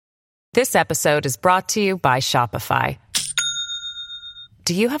This episode is brought to you by Shopify.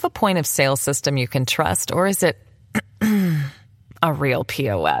 Do you have a point of sale system you can trust, or is it a real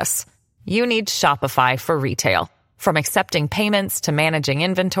POS? You need Shopify for retail. From accepting payments to managing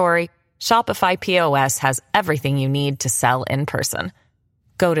inventory, Shopify POS has everything you need to sell in person.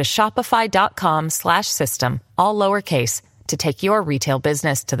 Go to shopify.com/system, all lowercase, to take your retail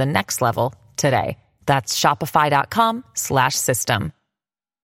business to the next level today. That's shopify.com/system.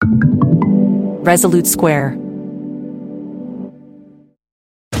 Resolute Square.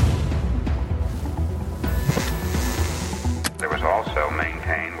 There was also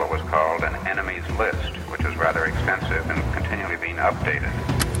maintained what was called an enemies list, which was rather extensive and continually being updated.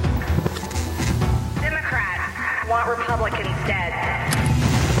 Democrats want Republicans dead.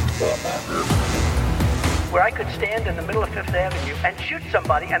 Where I could stand in the middle of Fifth Avenue and shoot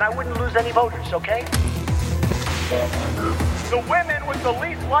somebody and I wouldn't lose any voters, okay? The women with the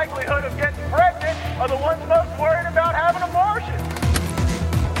least likelihood of getting pregnant are the ones most worried about having abortions.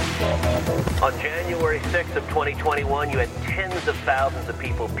 On January 6th of 2021, you had tens of thousands of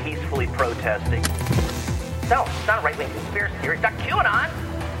people peacefully protesting. No, it's not a right-wing conspiracy theory. It's not QAnon.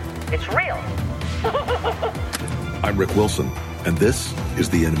 It's real. I'm Rick Wilson, and this is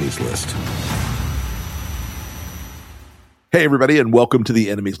The Enemies List. Hey, everybody, and welcome to The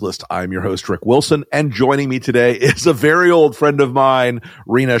Enemies List. I'm your host, Rick Wilson, and joining me today is a very old friend of mine,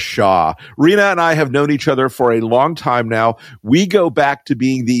 Rena Shah. Rena and I have known each other for a long time now. We go back to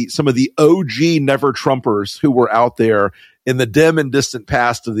being some of the OG Never Trumpers who were out there in the dim and distant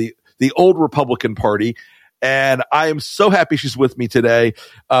past of the old Republican Party. And I am so happy she's with me today.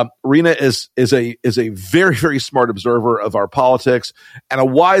 Rena is a very, very smart observer of our politics and a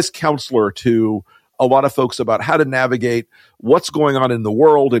wise counselor to a lot of folks about how to navigate what's going on in the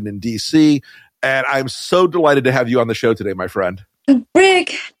world and in DC. And I'm so delighted to have you on the show today, my friend.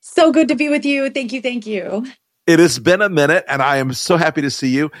 Rick, so good to be with you. Thank you. Thank you. It has been a minute, and I am so happy to see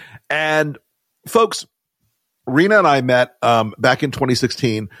you. And folks, Rena and I met back in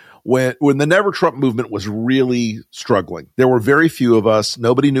 2016 when the Never Trump movement was really struggling. There were very few of us.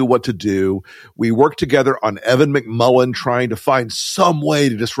 Nobody knew what to do. We worked together on Evan McMullin trying to find some way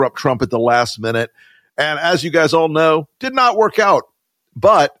to disrupt Trump at the last minute. And as you guys all know, did not work out.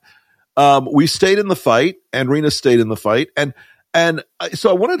 But we stayed in the fight, and Rena stayed in the fight. And so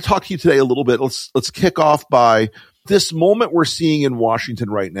I want to talk to you today a little bit. Let's kick off by this moment we're seeing in Washington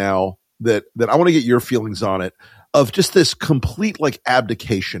right now that I want to get your feelings on it, of just this complete like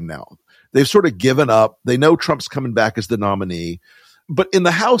abdication now. They've sort of given up. They know Trump's coming back as the nominee. But in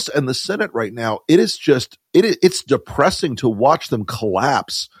the House and the Senate right now, it's depressing to watch them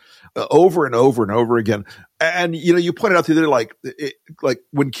collapse over and over and over again. And, you know, you pointed out the other, like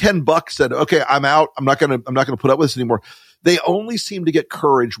when Ken Buck said, okay, I'm out. I'm not going to put up with this anymore. They only seem to get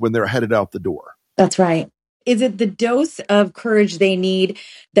courage when they're headed out the door. That's right. Is it the dose of courage they need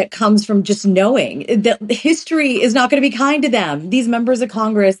that comes from just knowing that history is not going to be kind to them? These members of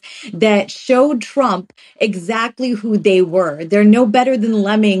Congress that showed Trump exactly who they were. They're no better than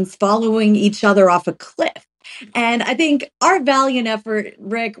lemmings following each other off a cliff. And I think our valiant effort,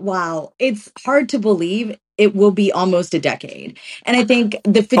 Rick, wow, it's hard to believe it will be almost a decade. And I think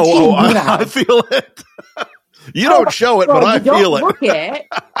the fatigue. I feel it. You don't show it, but I feel it. Look it.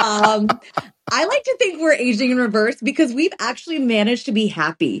 I like to think we're aging in reverse because we've actually managed to be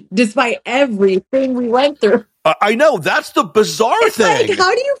happy despite everything we went through. I know. That's the bizarre thing. Like,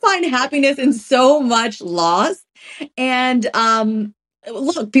 how do you find happiness in so much loss? And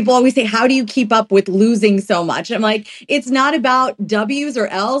look, people always say, how do you keep up with losing so much? And I'm like, it's not about W's or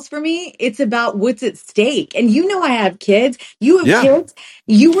L's for me. It's about what's at stake. And you know I have kids. You have kids.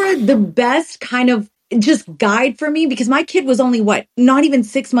 You were the best kind of just guide for me because my kid was only not even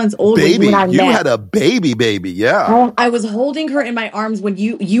 6 months old when I met. You had a baby, yeah. I was holding her in my arms when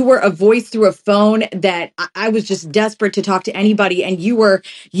you were a voice through a phone that I was just desperate to talk to anybody, and you were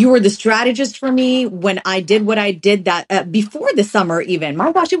the strategist for me when I did what I did that before the summer even.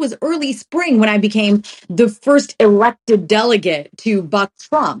 My gosh, it was early spring when I became the first elected delegate to buck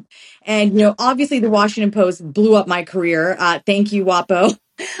Trump. And, you know, obviously the Washington Post blew up my career. Thank you, WAPO.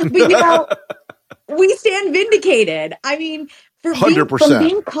 But, you know, we stand vindicated. I mean, from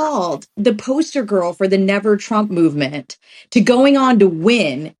being called the poster girl for the Never Trump movement to going on to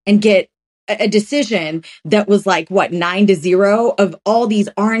win and get a decision that was like, 9-0 of all these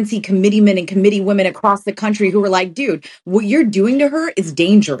RNC committeemen and committee women across the country who were like, dude, what you're doing to her is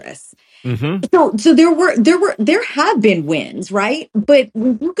dangerous. Mm-hmm. So there have been wins, right? But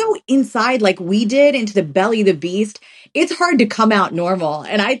when you go inside like we did into the belly of the beast, it's hard to come out normal.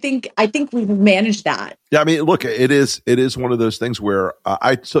 And I think we've managed that. Yeah, I mean, look, it is one of those things where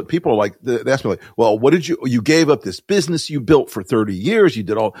so people are like, they ask me like, well, what did you gave up this business you built for 30 years? You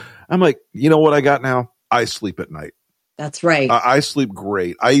did all, I'm like, you know what I got now? I sleep at night. That's right. I sleep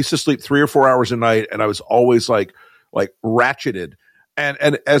great. I used to sleep 3 or 4 hours a night, and I was always like ratcheted.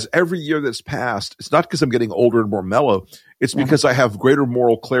 And as every year that's passed, it's not because I'm getting older and more mellow. It's because I have greater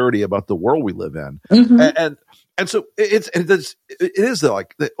moral clarity about the world we live in. Mm-hmm. And so it is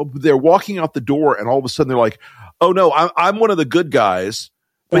like they're walking out the door, and all of a sudden they're like, "Oh no, I'm one of the good guys."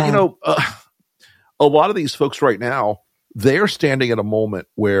 But you know, a lot of these folks right now, they're standing at a moment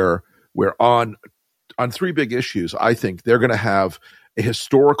where on 3 big issues, I think they're going to have a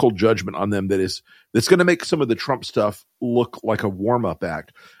historical judgment on them that's going to make some of the Trump stuff look like a warm-up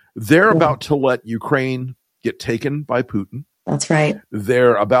act. They're about to let Ukraine get taken by Putin. That's right.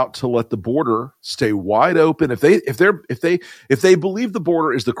 They're about to let the border stay wide open. If they believe the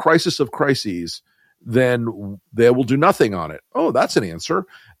border is the crisis of crises, then they will do nothing on it. Oh, that's an answer.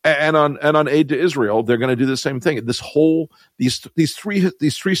 And on aid to Israel, they're going to do the same thing. These three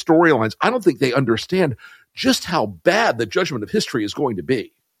storylines, I don't think they understand just how bad the judgment of history is going to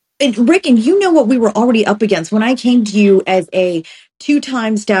be. And Rick, and you know what we were already up against when I came to you as a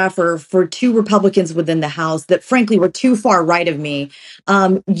 2-time staffer for 2 Republicans within the House that frankly were too far right of me.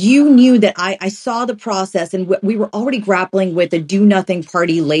 You knew that I saw the process, and we were already grappling with a do nothing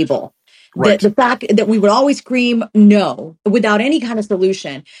party label. Right. The fact that we would always scream no without any kind of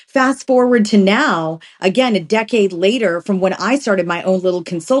solution. Fast forward to now, again, a decade later from when I started my own little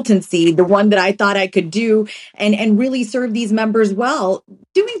consultancy, the one that I thought I could do and really serve these members well,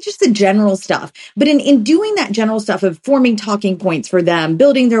 doing just the general stuff. But in doing that general stuff of forming talking points for them,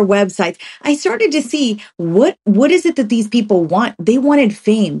 building their websites, I started to see what is it that these people want? They wanted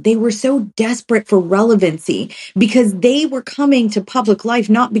fame. They were so desperate for relevancy because they were coming to public life,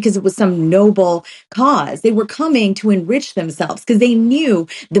 not because it was some noble cause. They were coming to enrich themselves because they knew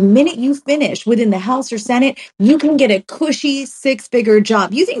the minute you finish within the House or Senate, you can get a cushy 6-figure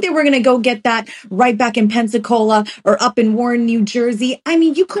job. You think they were going to go get that right back in Pensacola or up in Warren, New Jersey? I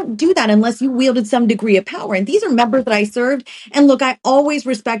mean, you couldn't do that unless you wielded some degree of power. And these are members that I served. And look, I always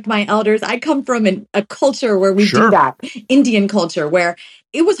respect my elders. I come from a culture where we do that, Indian culture, where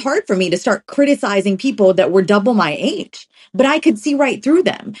it was hard for me to start criticizing people that were double my age. But I could see right through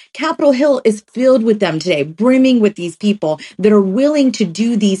them. Capitol Hill is filled with them today, brimming with these people that are willing to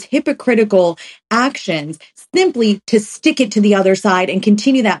do these hypocritical actions simply to stick it to the other side and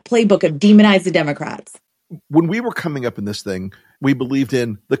continue that playbook of demonize the Democrats. When we were coming up in this thing, we believed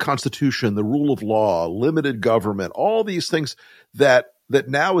in the Constitution, the rule of law, limited government, all these things that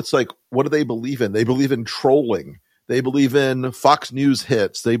now it's like, what do they believe in? They believe in trolling. They believe in Fox News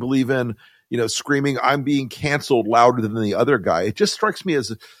hits. They believe in, screaming, I'm being canceled louder than the other guy. It just strikes me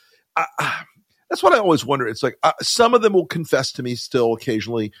as, that's what I always wonder. It's like, some of them will confess to me still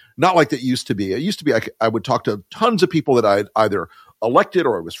occasionally, not like that used to be. It used to be, I would talk to tons of people that I'd either elected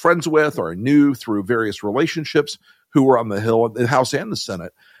or I was friends with or I knew through various relationships who were on the Hill, the House and the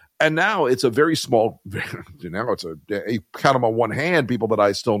Senate. And now it's a very small, now it's you count them on one hand, people that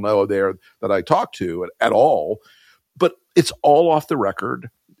I still know there that I talk to at all. But it's all off the record.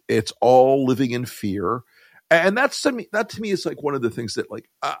 It's all living in fear. And that to me is like one of the things that like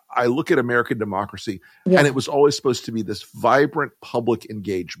I look at American democracy and it was always supposed to be this vibrant public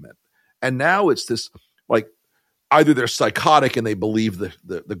engagement. And now it's this like either they're psychotic and they believe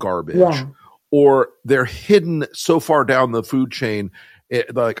the garbage or they're hidden so far down the food chain.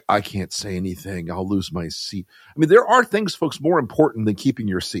 Like, I can't say anything. I'll lose my seat. I mean, there are things, folks, more important than keeping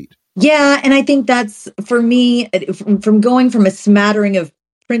your seat. Yeah. And I think that's, for me, from going from a smattering of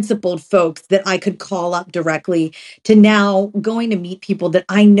principled folks that I could call up directly to now going to meet people that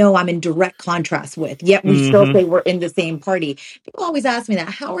I know I'm in direct contrast with, yet we still say we're in the same party. People always ask me that.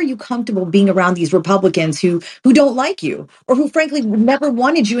 How are you comfortable being around these Republicans who don't like you or who frankly never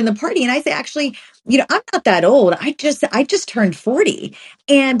wanted you in the party? And I say, actually, I'm not that old. I just turned 40.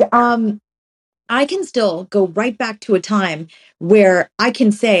 And I can still go right back to a time where I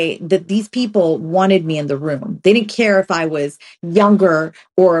can say that these people wanted me in the room. They didn't care if I was younger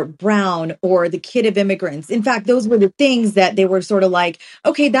or brown or the kid of immigrants. In fact, those were the things that they were sort of like,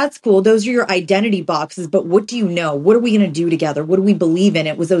 okay, that's cool. Those are your identity boxes, but what do you know? What are we going to do together? What do we believe in?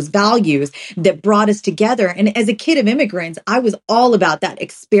 It was those values that brought us together. And as a kid of immigrants, I was all about that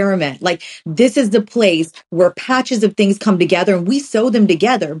experiment. Like, this is the place where patches of things come together and we sew them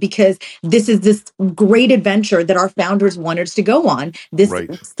together because this is this great adventure that our founders wanted us to go go on, this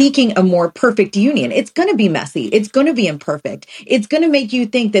seeking a more perfect union. It's going to be messy. It's going to be imperfect. It's going to make you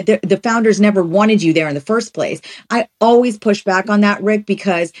think that the founders never wanted you there in the first place. I always push back on that, Rick,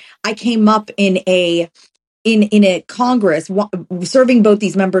 because I came up in a Congress serving both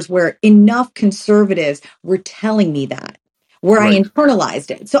these members where enough conservatives were telling me that, where I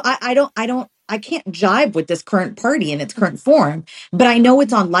internalized it. So I can't jive with this current party in its current form, but I know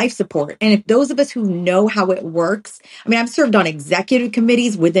it's on life support. And if those of us who know how it works, I mean, I've served on executive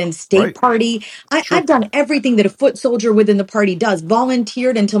committees within state party. I've done everything that a foot soldier within the party does,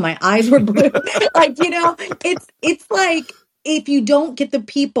 volunteered until my eyes were blue. Like, you know, it's like, if you don't get the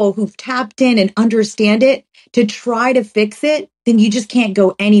people who've tapped in and understand it to try to fix it, then you just can't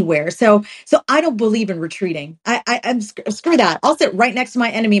go anywhere. So I don't believe in retreating. I'm screw that. I'll sit right next to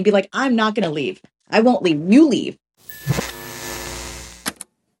my enemy and be like, I'm not going to leave. I won't leave. You leave.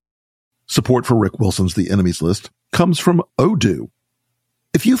 Support for Rick Wilson's The Enemies List comes from Odoo.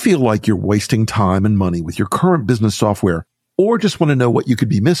 If you feel like you're wasting time and money with your current business software, or just want to know what you could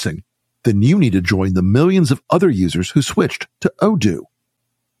be missing, then you need to join the millions of other users who switched to Odoo.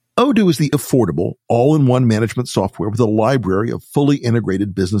 Odoo is the affordable, all-in-one management software with a library of fully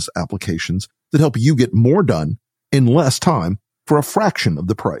integrated business applications that help you get more done in less time for a fraction of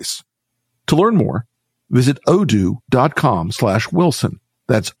the price. To learn more, visit odoo.com/Wilson.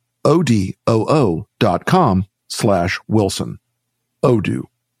 That's odoo.com/Wilson. Odoo.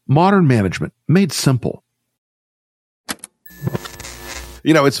 Modern management made simple.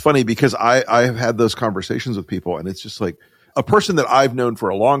 You know, it's funny because I have had those conversations with people, and it's just like a person that I've known for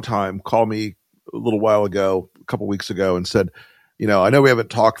a long time called me a little while ago, a couple weeks ago, and said, you know, I know we haven't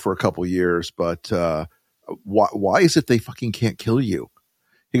talked for a couple years, but why is it they fucking can't kill you?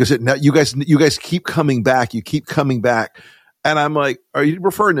 He goes, now you guys keep coming back. You keep coming back. And I'm like, are you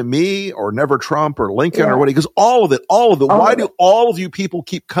referring to me or Never Trump or Lincoln or what? He goes, all of it. Why do all of you people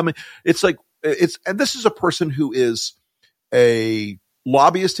keep coming? It's like, and this is a person who is a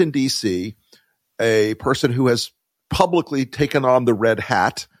lobbyist in DC, a person who has publicly taken on the red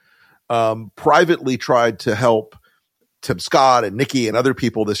hat, privately tried to help Tim Scott and Nikki and other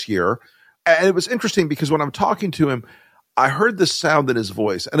people this year. And it was interesting because when I'm talking to him, I heard this sound in his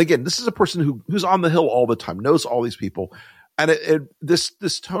voice. And again, this is a person who's on the Hill all the time, knows all these people. And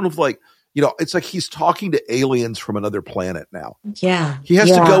this tone of like, you know, it's like he's talking to aliens from another planet now. Yeah. He has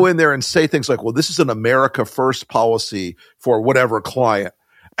to go in there and say things like, well, this is an America First policy for whatever client.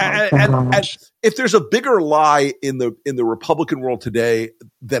 And if there's a bigger lie in the Republican world today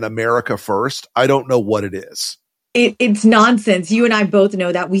than America First, I don't know what it is. It's nonsense. You and I both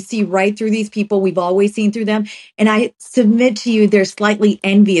know that. We see right through these people. We've always seen through them. And I submit to you, they're slightly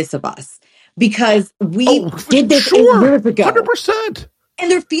envious of us because we did this 8 years ago. 100%. And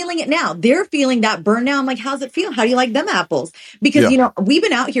they're feeling it now. They're feeling that burn now. I'm like, how's it feel? How do you like them apples? Because, you know, we've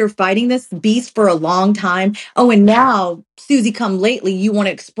been out here fighting this beast for a long time. Oh, and now, Susie, come lately, you want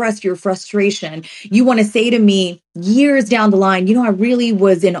to express your frustration. You want to say to me years down the line, you know, I really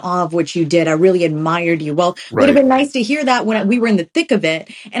was in awe of what you did. I really admired you. Well, it would have been nice to hear that when we were in the thick of it.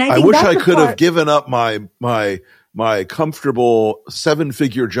 And I wish I could have given up my comfortable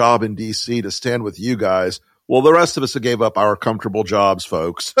 7-figure job in DC to stand with you guys. Well, the rest of us gave up our comfortable jobs,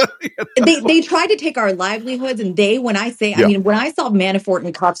 folks. They tried to take our livelihoods, and when I saw Manafort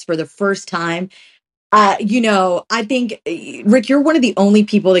in cuffs for the first time, you know, I think, Rick, you're one of the only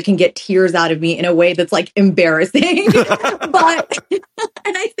people that can get tears out of me in a way that's like embarrassing. But,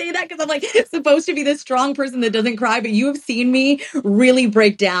 and I say that because I'm like supposed to be this strong person that doesn't cry, but you have seen me really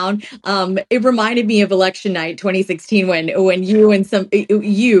break down. It reminded me of election night 2016 when you and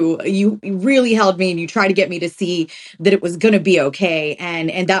you really held me and you tried to get me to see that it was going to be okay.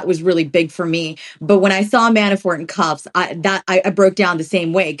 And that was really big for me. But when I saw Manafort in cuffs, I broke down the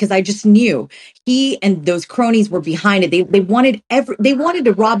same way because I just knew he and those cronies were behind it. They wanted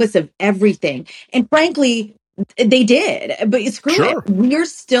to rob us of everything. And frankly, they did. But screw it. We're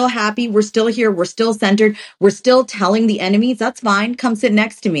still happy. We're still here. We're still centered. We're still telling the enemies, that's fine. Come sit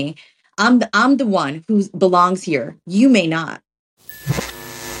next to me. I'm the one who belongs here. You may not.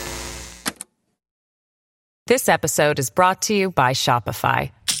 This episode is brought to you by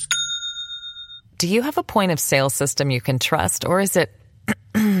Shopify. Do you have a point of sale system you can trust, or is it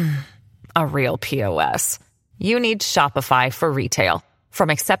a real POS? You need Shopify for retail. From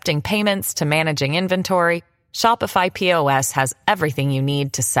accepting payments to managing inventory, Shopify POS has everything you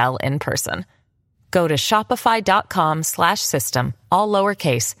need to sell in person. Go to shopify.com/system, all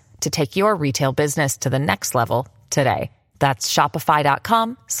lowercase, to take your retail business to the next level today. That's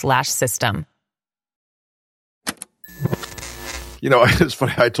shopify.com/system. It's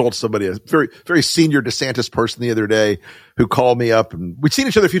funny. I told somebody, a very, very senior DeSantis person the other day who called me up, and we'd seen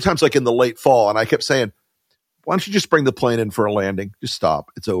each other a few times, like in the late fall. And I kept saying, why don't you just bring the plane in for a landing? Just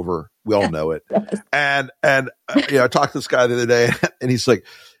stop. It's over. We all know it. And I talked to this guy the other day, and he's like,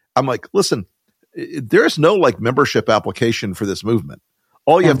 I'm like, listen, there's no like membership application for this movement.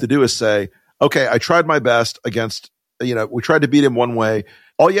 All you have to do is say, okay, I tried my best against, we tried to beat him one way.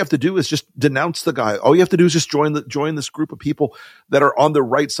 All you have to do is just denounce the guy. All you have to do is just join this group of people that are on the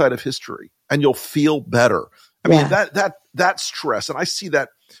right side of history, and you'll feel better. I mean, that stress. And I see that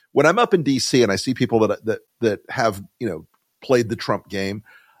when I'm up in DC and I see people that have, played the Trump game,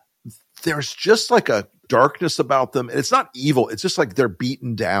 there's just like a darkness about them. And it's not evil. It's just like they're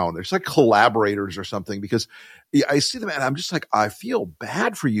beaten down. There's like collaborators or something, because I see them and I'm just like, I feel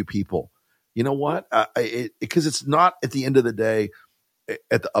bad for you people. You know what? Because it's not at the end of the day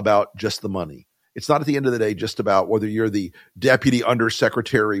about just the money. It's not at the end of the day just about whether you're the deputy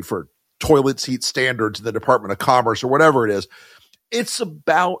undersecretary for toilet seat standards in the Department of Commerce or whatever it is. It's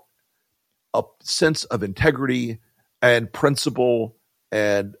about a sense of integrity and principle.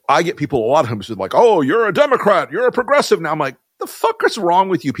 And I get people a lot of times who are like, oh, you're a Democrat, you're a progressive. Now I'm like, the fuck is wrong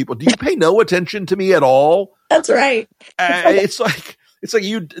with you people? Do you pay no attention to me at all? That's right. It's like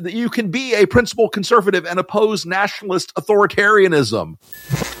you can be a principled conservative and oppose nationalist authoritarianism.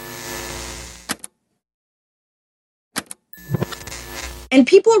 And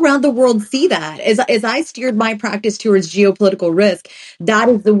people around the world see that. As I steered my practice towards geopolitical risk, that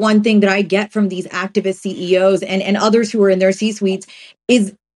is the one thing that I get from these activist CEOs and others who are in their C-suites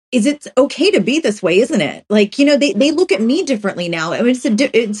is it's okay to be this way, isn't it? Like, they look at me differently now. I mean,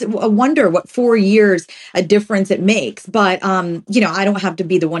 it's a wonder what 4 years a difference it makes. But, I don't have to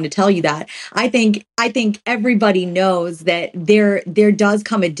be the one to tell you that. I think everybody knows that there does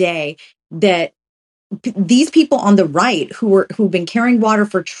come a day that these people on the right who've been carrying water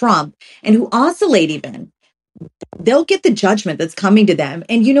for Trump and who oscillate even, they'll get the judgment that's coming to them.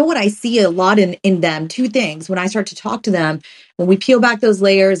 And you know what I see a lot in them? Two things. When I start to talk to them, when we peel back those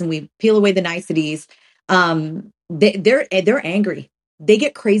layers and we peel away the niceties, they're angry. They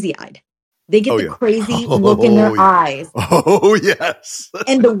get crazy eyed. They get the crazy look in their eyes. Oh, yes.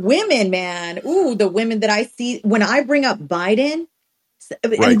 And the women, man, the women that I see when I bring up Biden,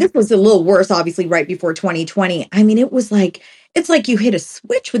 Right. and this was a little worse, obviously, right before 2020. I mean, it's like you hit a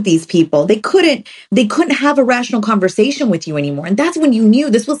switch with these people. They couldn't have a rational conversation with you anymore. And that's when you knew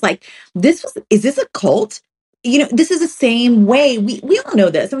is this a cult? This is the same way. We all know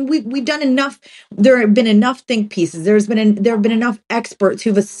this. I mean, we've done enough. There have been enough think pieces. There have been enough experts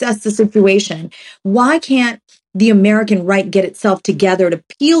who've assessed the situation. Why can't the American right get itself together to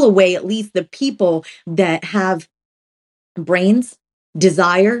peel away at least the people that have brains,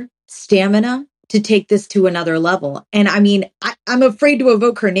 desire, stamina to take this to another level? And I mean, I'm afraid to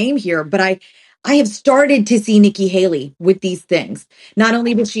evoke her name here, but I have started to see Nikki Haley with these things. Not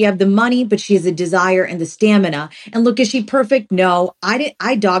only does she have the money, but she has the desire and the stamina. And look, is she perfect? No,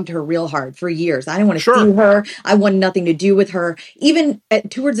 I dogged her real hard for years. I didn't want to see her. I wanted nothing to do with her. Even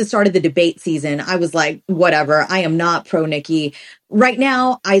towards the start of the debate season, I was like, whatever, I am not pro Nikki. Right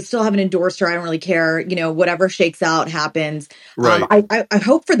now, I still haven't endorsed her. I don't really care. Whatever shakes out happens. Right. I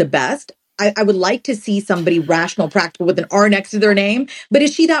hope for the best. I would like to see somebody rational, practical with an R next to their name. But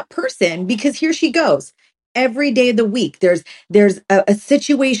is she that person? Because here she goes. Every day of the week, there's a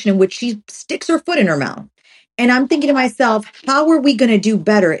situation in which she sticks her foot in her mouth. And I'm thinking to myself, how are we going to do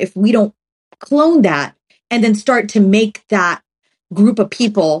better if we don't clone that and then start to make that group of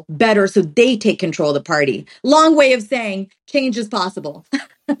people better so they take control of the party? Long way of saying change is possible.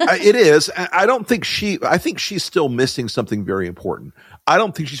 It is. I think she's still missing something very important. I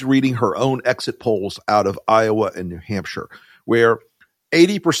don't think she's reading her own exit polls out of Iowa and New Hampshire, where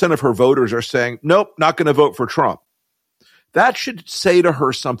 80% of her voters are saying, nope, not going to vote for Trump. That should say to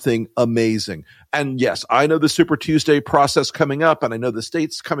her something amazing. And yes, I know the Super Tuesday process coming up, and I know the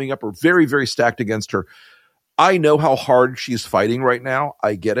states coming up are very, very stacked against her. I know how hard she's fighting right now.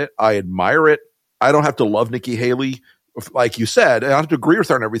 I get it. I admire it. I don't have to love Nikki Haley, like you said. I don't have to agree with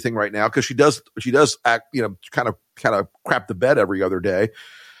her on everything right now, because she does act, kind of crap the bed every other day.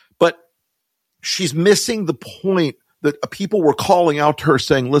 But she's missing the point that people were calling out to her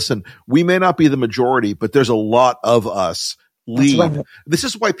saying, listen, we may not be the majority, but there's a lot of us. Lead. Right. This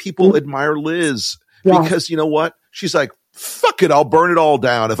is why people admire Liz, because you know what? She's like, fuck it, I'll burn it all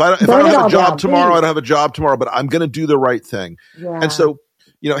down. If I don't have a job tomorrow, I don't have a job tomorrow, but I'm going to do the right thing. Yeah. And so,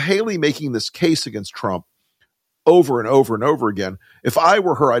 Haley making this case against Trump over and over and over again. If I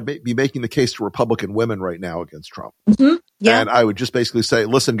were her, I'd be making the case to Republican women right now against Trump. Mm-hmm. Yeah. And I would just basically say,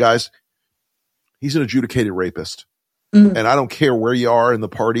 listen, guys, he's an adjudicated rapist. Mm. And I don't care where you are in the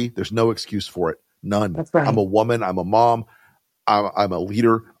party. There's no excuse for it. None. That's right. I'm a woman. I'm a mom. I'm a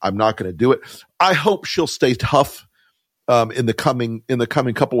leader. I'm not going to do it. I hope she'll stay tough in the coming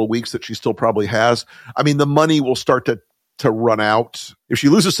couple of weeks that she still probably has. I mean, the money will start to run out. If she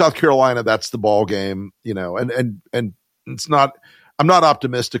loses South Carolina, that's the ball game, and it's not, I'm not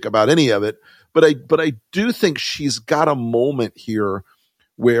optimistic about any of it, but I do think she's got a moment here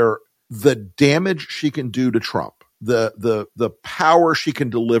where the damage she can do to Trump, the power she can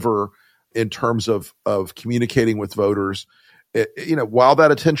deliver in terms of communicating with voters, while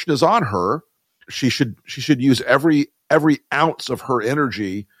that attention is on her, she should use every ounce of her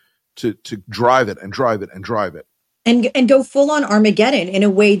energy to drive it and drive it and drive it. And go full on Armageddon in a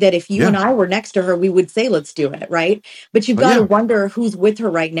way that if you and I were next to her, we would say, let's do it, right? But you've got to wonder who's with her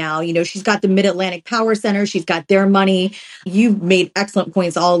right now. She's got the Mid-Atlantic Power Center. She's got their money. You've made excellent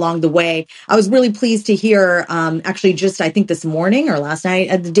points all along the way. I was really pleased to hear, actually just, I think this morning or last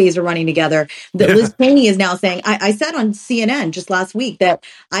night, the days are running together, that Liz Cheney is now saying, I said on CNN just last week that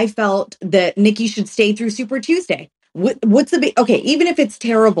I felt that Nikki should stay through Super Tuesday. What's the big, okay, even if it's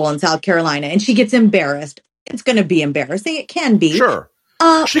terrible in South Carolina and she gets embarrassed, it's going to be embarrassing. It can be. Sure.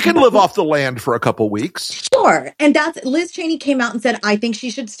 She can live off the land for a couple weeks. Sure. And that's Liz Cheney came out and said, I think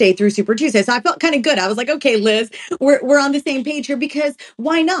she should stay through Super Tuesday. So I felt kind of good. I was like, okay, Liz, we're on the same page here, because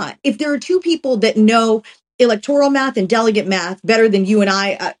why not? If there are two people that know electoral math and delegate math better than you and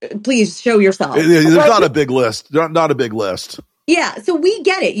I, please show yourself. There's not a big list. Not a big list. Yeah. So we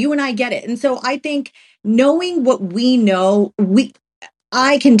get it. You and I get it. And so I think knowing what we know,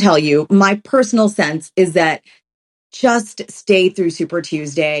 I can tell you my personal sense is that just stay through Super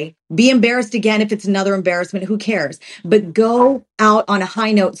Tuesday. Be embarrassed again if it's another embarrassment. Who cares? But go out on a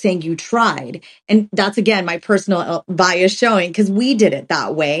high note saying you tried. And that's, again, my personal bias showing, because we did it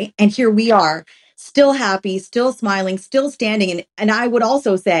that way. And here we are, still happy, still smiling, still standing. And I would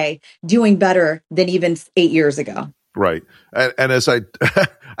also say doing better than even 8 years ago. Right. And as I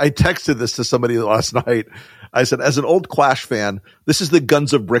texted this to somebody last night, I said, as an old Clash fan, this is the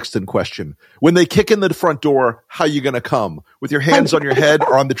Guns of Brixton question. When they kick in the front door, how you going to come? With your hands on your head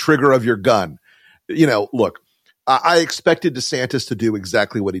or on the trigger of your gun? Look, I expected DeSantis to do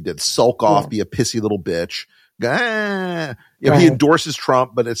exactly what he did. Sulk off, be a pissy little bitch. He endorses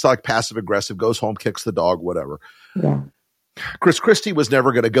Trump, but it's like passive aggressive, goes home, kicks the dog, whatever. Yeah. Chris Christie was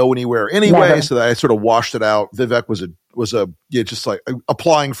never going to go anywhere anyway, so that I sort of washed it out. Vivek was just like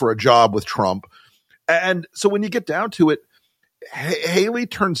applying for a job with Trump. And so when you get down to it, Haley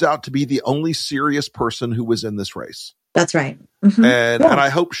turns out to be the only serious person who was in this race. That's right. Mm-hmm. And I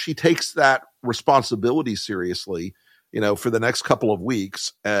hope she takes that responsibility seriously, for the next couple of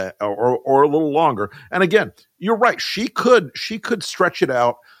weeks or a little longer. And again, you're right. She could stretch it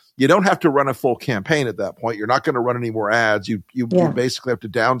out. You don't have to run a full campaign at that point. You're not going to run any more ads. You basically have to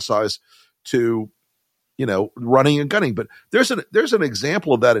downsize to, running and gunning. But there's an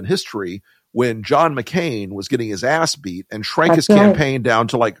example of that in history when John McCain was getting his ass beat and shrank his campaign down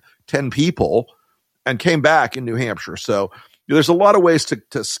to like 10 people and came back in New Hampshire. So there's a lot of ways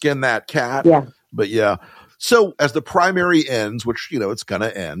to skin that cat. Yeah. But yeah. So as the primary ends, which, it's going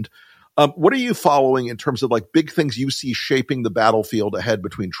to end, what are you following in terms of like big things you see shaping the battlefield ahead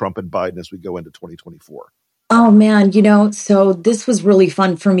between Trump and Biden as we go into 2024? Oh, man, so this was really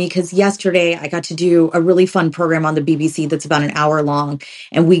fun for me because yesterday I got to do a really fun program on the BBC that's about an hour long.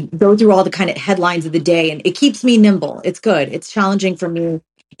 And we go through all the kind of headlines of the day, and it keeps me nimble. It's good. It's challenging for me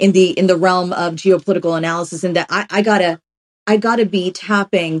in the realm of geopolitical analysis, and that I gotta be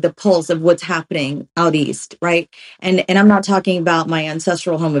tapping the pulse of what's happening out east, right? And I'm not talking about my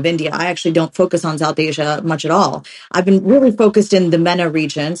ancestral home of India. I actually don't focus on South Asia much at all. I've been really focused in the MENA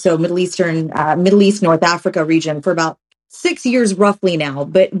region, so Middle East, North Africa region for about 6 years roughly now.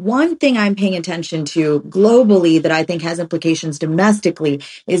 But one thing I'm paying attention to globally that I think has implications domestically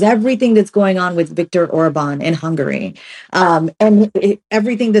is everything that's going on with Viktor Orban in Hungary, and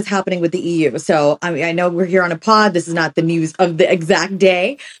everything that's happening with the EU. So I know we're here on a pod. This is not the news of the exact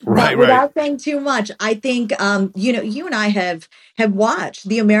day, but without saying too much, I think you and I have watched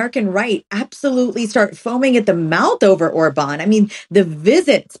the American right absolutely start foaming at the mouth over Orban. I mean, the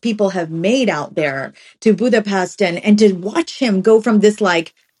visits people have made out there to Budapest and to watch him go from this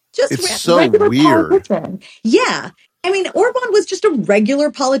it's so weird politician. Yeah. I mean, Orban was just a regular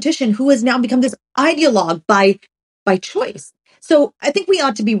politician who has now become this ideologue by choice. So I think we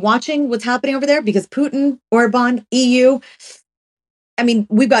ought to be watching what's happening over there because Putin, Orban, EU, I mean,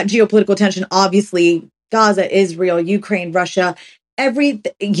 we've got geopolitical tension, obviously, Gaza, Israel, Ukraine, Russia, Yemen,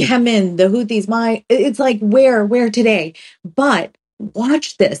 the Houthis, it's like where today? But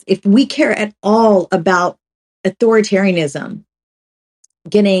watch this. If we care at all about authoritarianism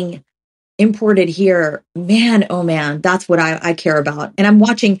getting imported here, man, oh man, that's what I care about. And I'm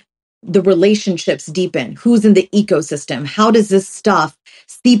watching the relationships deepen. Who's in the ecosystem? How does this stuff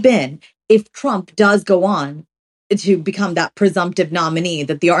seep in if Trump does go on to become that presumptive nominee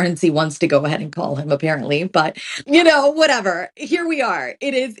that the RNC wants to go ahead and call him, apparently? But, whatever. Here we are.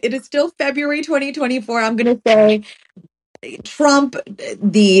 It is still February 2024. I'm going to say Trump,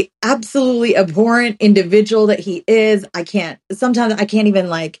 the absolutely abhorrent individual that he is. Sometimes I can't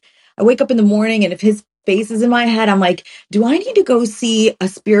even I wake up in the morning and if his face is in my head, I'm like, do I need to go see a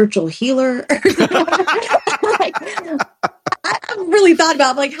spiritual healer? I've really thought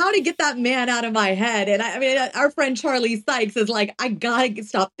about how to get that man out of my head. And I mean, our friend Charlie Sykes is like, I gotta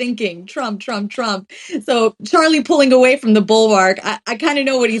stop thinking Trump, Trump, Trump. So Charlie pulling away from the bulwark, I kind of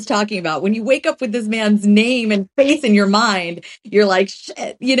know what he's talking about. When you wake up with this man's name and face in your mind, you're like,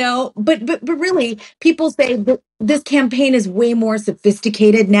 shit, but really people say that this campaign is way more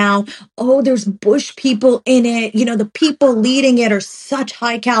sophisticated now. Oh, there's Bush people in it. The people leading it are such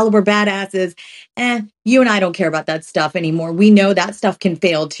high caliber badasses. You and I don't care about that stuff anymore. We know that stuff can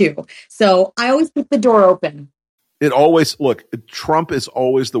fail too. So I always keep the door open. Trump is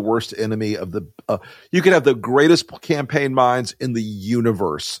always the worst enemy of you could have the greatest campaign minds in the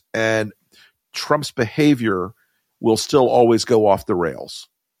universe, and Trump's behavior will still always go off the rails.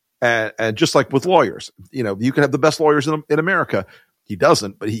 And just like with lawyers, you can have the best lawyers in America. He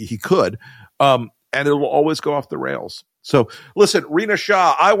doesn't, but he could. And it will always go off the rails. So listen, Rina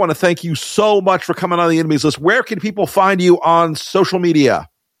Shah, I want to thank you so much for coming on the Enemies List. Where can people find you on social media?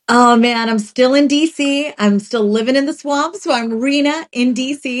 Oh man, I'm still in DC. I'm still living in the swamp. So I'm Rina in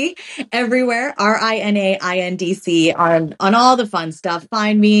DC everywhere. RINAINDC on all the fun stuff.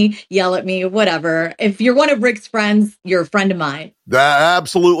 Find me, yell at me, whatever. If you're one of Rick's friends, you're a friend of mine.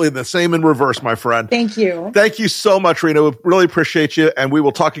 Absolutely. The same in reverse, my friend. Thank you. Thank you so much, Rina. We really appreciate you. And we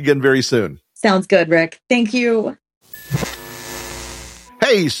will talk again very soon. Sounds good, Rick. Thank you.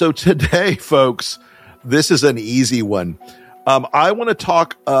 Hey, so today, folks, this is an easy one. I want to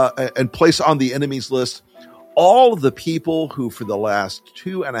talk and place on the enemies list all of the people who for the last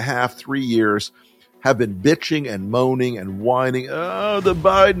 2.5, 3 years have been bitching and moaning and whining. Oh, the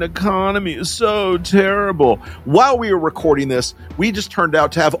Biden economy is so terrible. While we were recording this, we just turned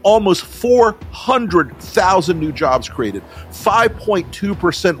out to have almost 400,000 new jobs created,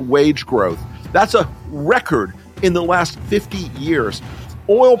 5.2% wage growth. That's a record in the last 50 years.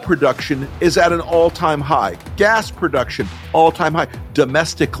 Oil production is at an all-time high. Gas production, all-time high.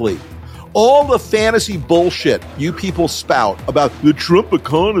 Domestically, all the fantasy bullshit you people spout about the Trump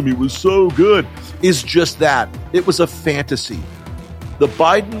economy was so good is just that. It was a fantasy. The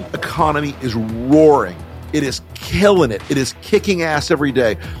Biden economy is roaring. It is killing it. It is kicking ass every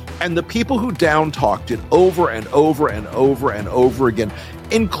day. And the people who down-talked it over and over and over and over again,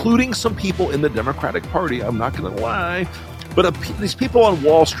 including some people in the Democratic Party, I'm not going to lie, but these people on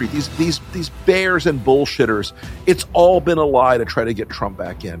Wall Street, these bears and bullshitters, it's all been a lie to try to get Trump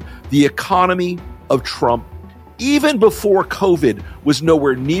back in. The economy of Trump, even before COVID, was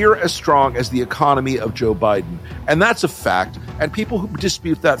nowhere near as strong as the economy of Joe Biden. And that's a fact. And people who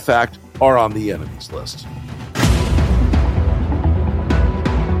dispute that fact are on the enemies list.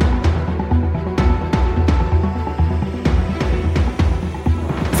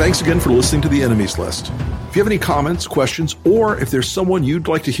 Thanks again for listening to the Enemies List. If you have any comments, questions, or if there's someone you'd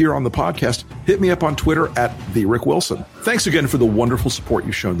like to hear on the podcast, hit me up on Twitter at @TheRickWilson. Thanks again for the wonderful support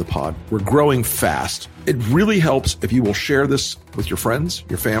you've shown the pod. We're growing fast. It really helps if you will share this with your friends,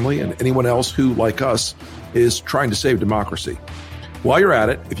 your family, and anyone else who, like us, is trying to save democracy. While you're at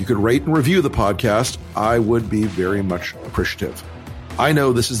it, if you could rate and review the podcast, I would be very much appreciative. I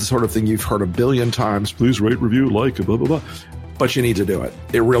know this is the sort of thing you've heard a billion times. Please rate, review, like, blah, blah, blah. But you need to do it.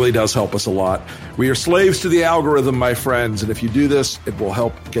 It really does help us a lot. We are slaves to the algorithm, my friends. And if you do this, it will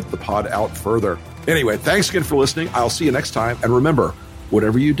help get the pod out further. Anyway, thanks again for listening. I'll see you next time. And remember,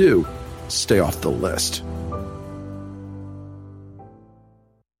 whatever you do, stay off the list.